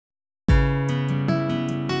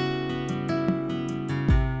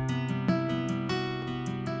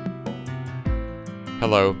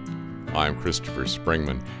Hello, I'm Christopher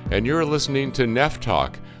Springman, and you're listening to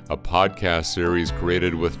NephTalk, a podcast series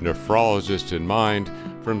created with nephrologists in mind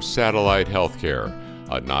from Satellite Healthcare,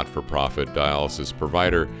 a not-for-profit dialysis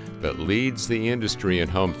provider that leads the industry in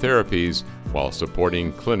home therapies while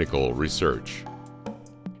supporting clinical research.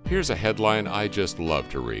 Here's a headline I just love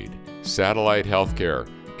to read. Satellite Healthcare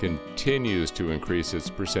continues to increase its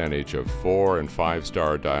percentage of 4- and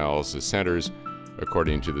 5-star dialysis centers,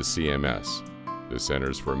 according to the CMS, the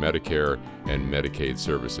Centers for Medicare and Medicaid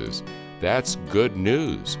Services. That's good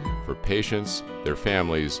news for patients, their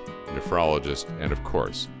families, nephrologists, and of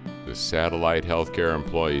course, the Satellite Healthcare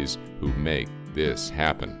employees who make this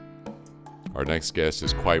happen. Our next guest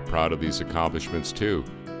is quite proud of these accomplishments too.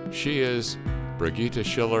 She is Brigitte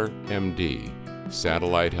Schiller, MD,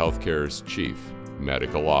 Satellite Healthcare's Chief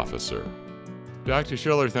Medical Officer. Dr.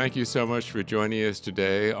 Schiller, thank you so much for joining us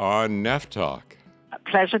today on NephTalk. A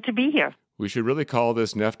pleasure to be here. We should really call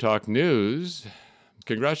this NephTalk News.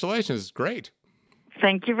 Congratulations, great.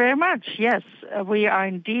 Thank you very much. Yes, we are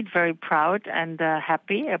indeed very proud and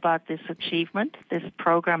happy about this achievement. This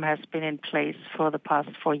program has been in place for the past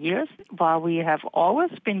 4 years. While we have always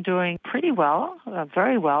been doing pretty well,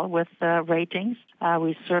 very well with ratings,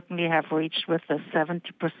 we certainly have reached with the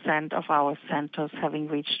 70% of our centers having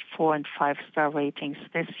reached 4- and 5-star ratings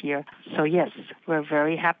this year. So yes, we're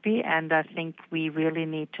very happy, and I think we really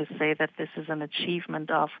need to say that this is an achievement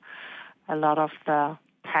of a lot of the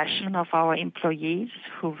passion of our employees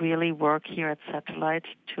who really work here at Satellite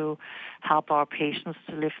to help our patients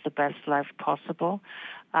to live the best life possible,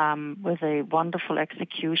 with a wonderful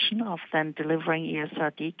execution of then delivering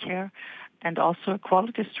ESRD care and also a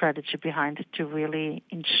quality strategy behind it to really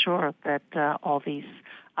ensure that all these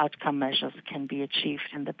outcome measures can be achieved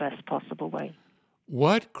in the best possible way.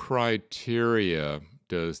 What criteria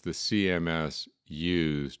does the CMS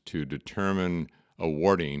use to determine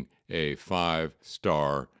awarding a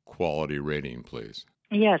 5-star quality rating, please?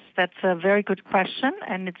 Yes, that's a very good question,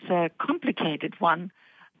 and it's a complicated one.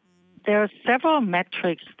 There are several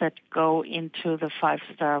metrics that go into the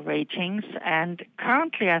 5-star ratings, and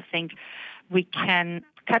currently I think we can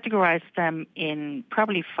categorize them in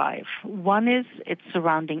probably 5. One is it's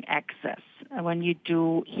surrounding access. When you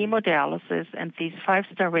do hemodialysis, and these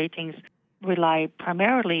 5-star ratings rely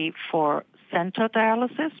primarily for center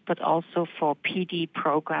dialysis, but also for PD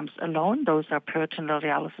programs alone. Those are peritoneal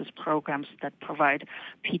dialysis programs that provide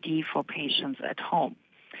PD for patients at home.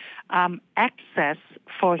 Access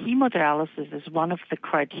for hemodialysis is one of the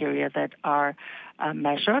criteria that are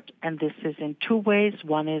measured, and this is in 2 ways.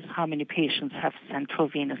 One is how many patients have central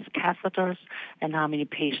venous catheters and how many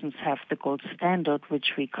patients have the gold standard,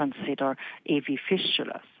 which we consider AV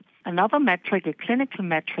fistulas. Another metric, a clinical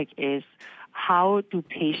metric, is how do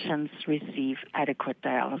patients receive adequate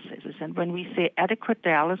dialysis? And when we say adequate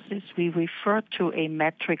dialysis, we refer to a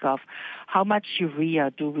metric of how much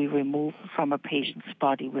urea do we remove from a patient's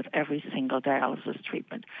body with every single dialysis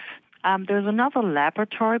treatment. There's another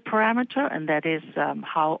laboratory parameter, and that is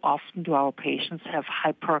how often do our patients have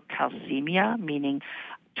hypercalcemia, meaning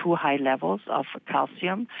too high levels of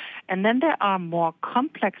calcium. And then there are more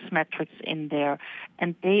complex metrics in there,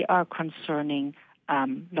 and they are concerning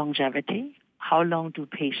longevity. How long do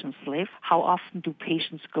patients live? How often do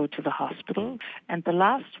patients go to the hospital? And the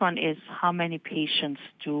last one is how many patients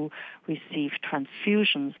do receive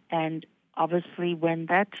transfusions. And obviously, when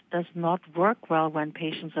that does not work well, when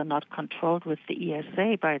patients are not controlled with the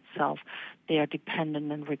ESA by itself, they are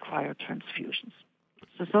dependent and require transfusions.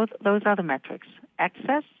 So those are the metrics: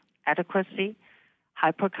 access, adequacy,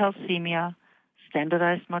 hypercalcemia,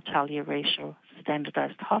 standardized mortality ratio,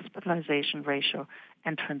 standardized hospitalization ratio,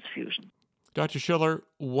 and transfusion. Dr. Schiller,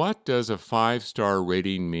 what does a 5-star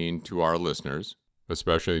rating mean to our listeners,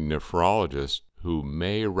 especially nephrologists who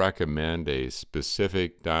may recommend a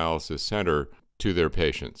specific dialysis center to their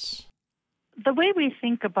patients? The way we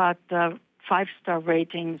think about the 5-star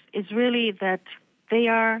ratings is really that they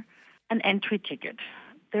are an entry ticket.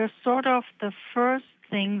 They're sort of the first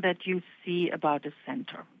thing that you see about a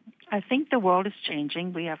center. I think the world is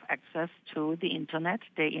changing. We have access to the internet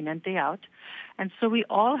day in and day out. And so we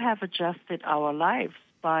all have adjusted our lives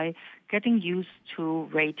by getting used to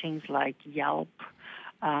ratings like Yelp,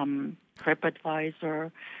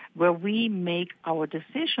 TripAdvisor, where we make our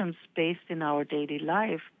decisions based in our daily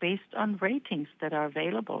life based on ratings that are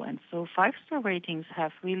available. And so 5-star ratings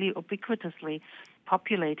have really ubiquitously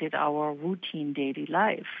populated our routine daily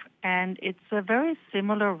life. And it's a very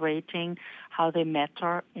similar rating how they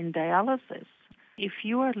matter in dialysis. If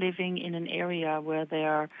you are living in an area where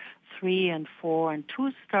there are 3 and 4 and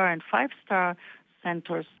 2-star and 5-star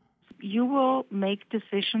centers, You will make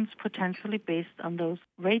decisions potentially based on those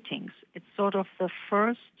ratings. It's sort of the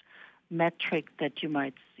first metric that you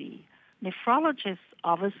might see. Nephrologists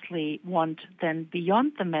obviously want then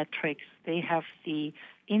beyond the metrics, they have the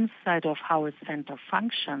insight of how a center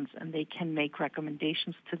functions, and they can make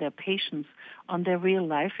recommendations to their patients on their real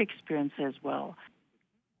life experience as well.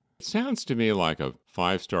 It sounds to me like a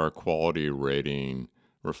 5-star quality rating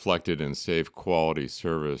reflected in safe quality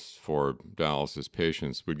service for dialysis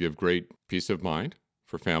patients would give great peace of mind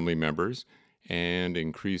for family members and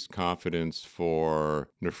increased confidence for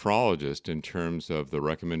nephrologists in terms of the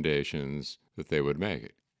recommendations that they would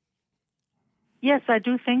make. Yes, I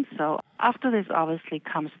do think so. After this obviously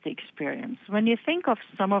comes the experience. When you think of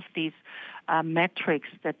some of these metrics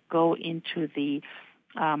that go into the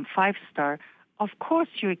 5-star, of course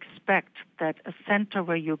you expect that a center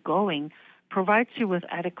where you're going provides you with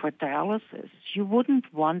adequate dialysis. You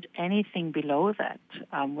wouldn't want anything below that.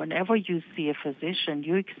 Whenever you see a physician,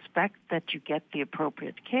 you expect that you get the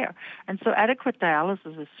appropriate care. And so adequate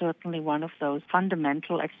dialysis is certainly one of those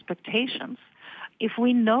fundamental expectations. If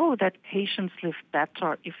we know that patients live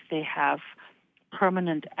better if they have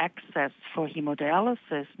permanent access for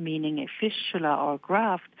hemodialysis, meaning a fistula or a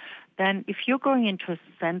graft, then if you're going into a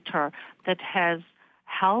center that has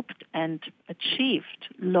helped and achieved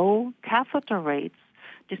low catheter rates,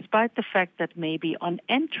 despite the fact that maybe on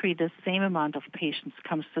entry the same amount of patients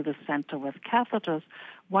comes to the center with catheters,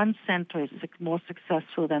 one center is more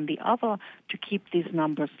successful than the other to keep these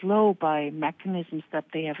numbers low by mechanisms that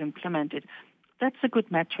they have implemented. That's a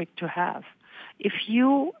good metric to have. If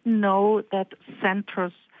you know that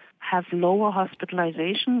centers have lower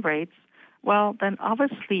hospitalization rates, well, then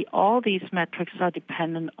obviously all these metrics are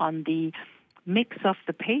dependent on the mix of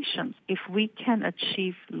the patients. If we can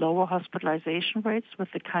achieve lower hospitalization rates with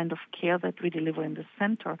the kind of care that we deliver in the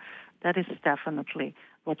center, that is definitely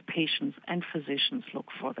what patients and physicians look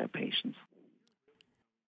for their patients.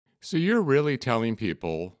 So you're really telling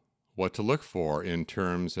people what to look for in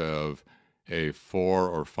terms of a 4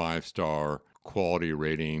 or 5-star quality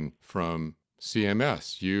rating from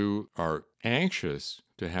CMS. You are anxious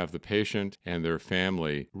to have the patient and their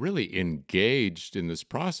family really engaged in this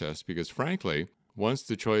process because, frankly, once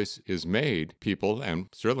the choice is made, people, and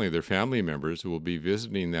certainly their family members, will be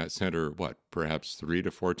visiting that center, perhaps 3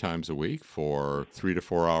 to 4 times a week for 3 to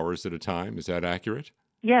 4 hours at a time. Is that accurate?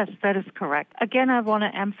 Yes, that is correct. Again, I want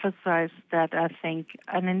to emphasize that I think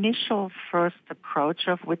an initial first approach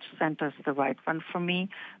of which center is the right one for me,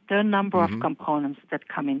 there are a number of components that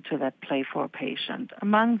come into that play for a patient.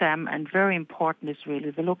 Among them, and very important, is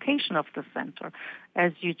really the location of the center.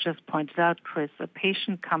 As you just pointed out, Chris, a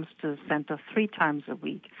patient comes to the center 3 times a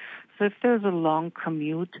week. So if there's a long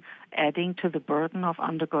commute adding to the burden of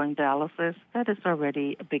undergoing dialysis, that is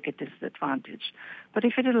already a bigger disadvantage. But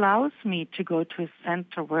if it allows me to go to a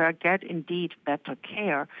center where I get indeed better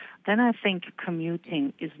care, then I think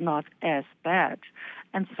commuting is not as bad.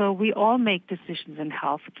 And so we all make decisions in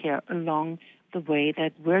healthcare along the way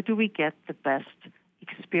that where do we get the best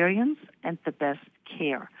experience and the best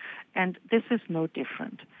care. And this is no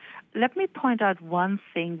different. Let me point out one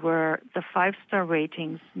thing where the 5-star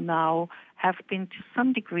ratings now have been to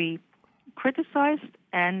some degree criticized,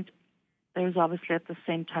 and there's obviously at the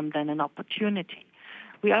same time then an opportunity.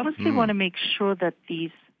 We obviously want to make sure that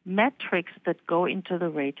these metrics that go into the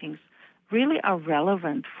ratings really are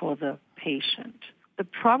relevant for the patient. The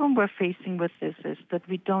problem we're facing with this is that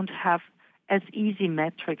we don't have as easy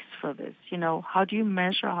metrics for this. How do you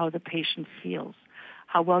measure how the patient feels?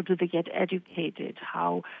 How well do they get educated?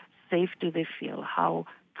 How safe do they feel? How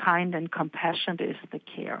kind and compassionate is the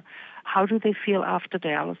care? How do they feel after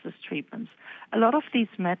dialysis treatments? A lot of these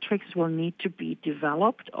metrics will need to be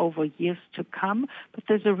developed over years to come, but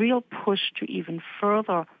there's a real push to even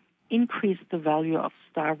further increase the value of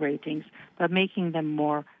star ratings by making them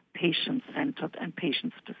more patient-centered and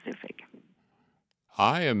patient-specific.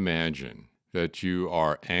 I imagine that you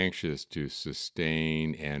are anxious to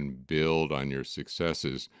sustain and build on your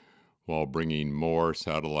successes while bringing more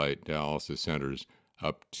satellite dialysis centers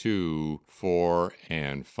up to 4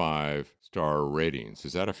 and 5-star ratings.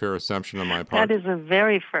 Is that a fair assumption on my part? That is a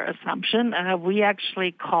very fair assumption. We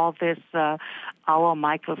actually call this our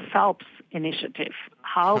Michael Phelps initiative.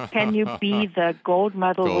 How can you be the gold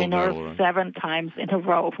medal winner 7 times in a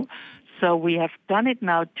row? So we have done it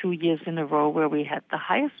now 2 years in a row where we had the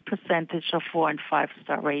highest percentage of 4 and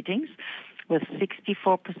 5-star ratings, with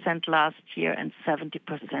 64% last year and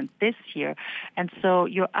 70% this year. And so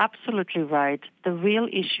you're absolutely right. The real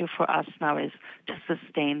issue for us now is to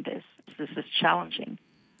sustain this. This is challenging.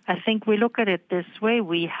 I think we look at it this way.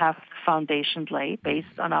 We have foundation laid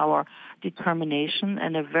based on our determination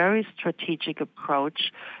and a very strategic approach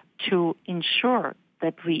to ensure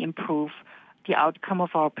that we improve the outcome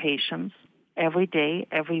of our patients every day,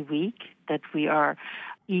 every week, that we are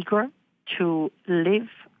eager to live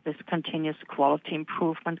this continuous quality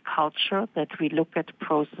improvement culture, that we look at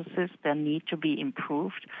processes that need to be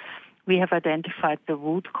improved. We have identified the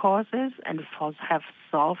root causes and have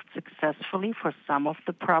solved successfully for some of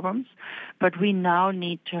the problems, but we now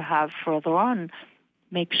need to have further on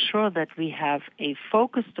make sure that we have a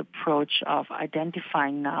focused approach of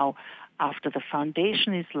identifying now, after the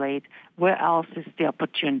foundation is laid, where else is the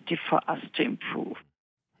opportunity for us to improve.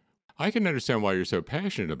 I can understand why you're so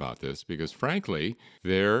passionate about this, because frankly,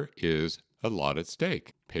 there is a lot at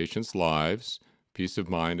stake. Patients' lives, peace of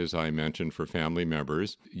mind, as I mentioned, for family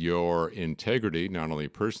members, your integrity, not only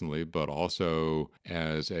personally, but also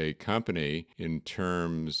as a company in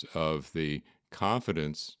terms of the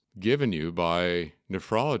confidence given you by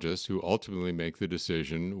nephrologists who ultimately make the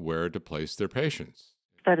decision where to place their patients.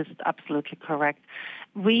 That is absolutely correct.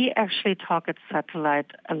 We actually talk at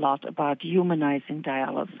Satellite a lot about humanizing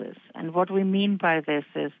dialysis. And what we mean by this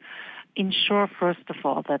is ensure, first of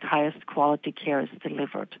all, that highest quality care is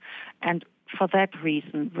delivered. And for that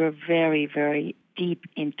reason, we're very, very deep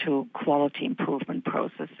into quality improvement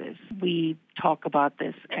processes. We talk about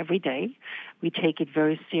this every day. We take it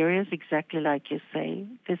very serious, exactly like you say.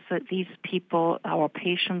 These people, our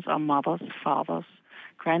patients, are mothers, fathers,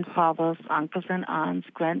 grandfathers, uncles and aunts,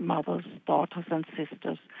 grandmothers, daughters and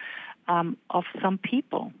sisters of some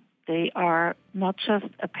people. They are not just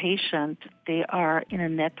a patient, they are in a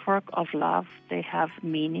network of love, they have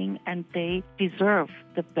meaning, and they deserve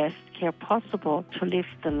the best care possible to live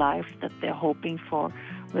the life that they're hoping for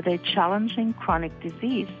with a challenging chronic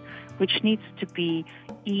disease, which needs to be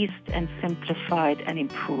eased and simplified and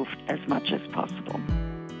improved as much as possible.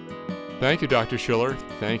 Thank you, Dr. Schiller.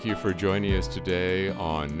 Thank you for joining us today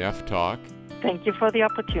on NephTalk. Thank you for the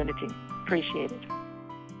opportunity. Appreciate it.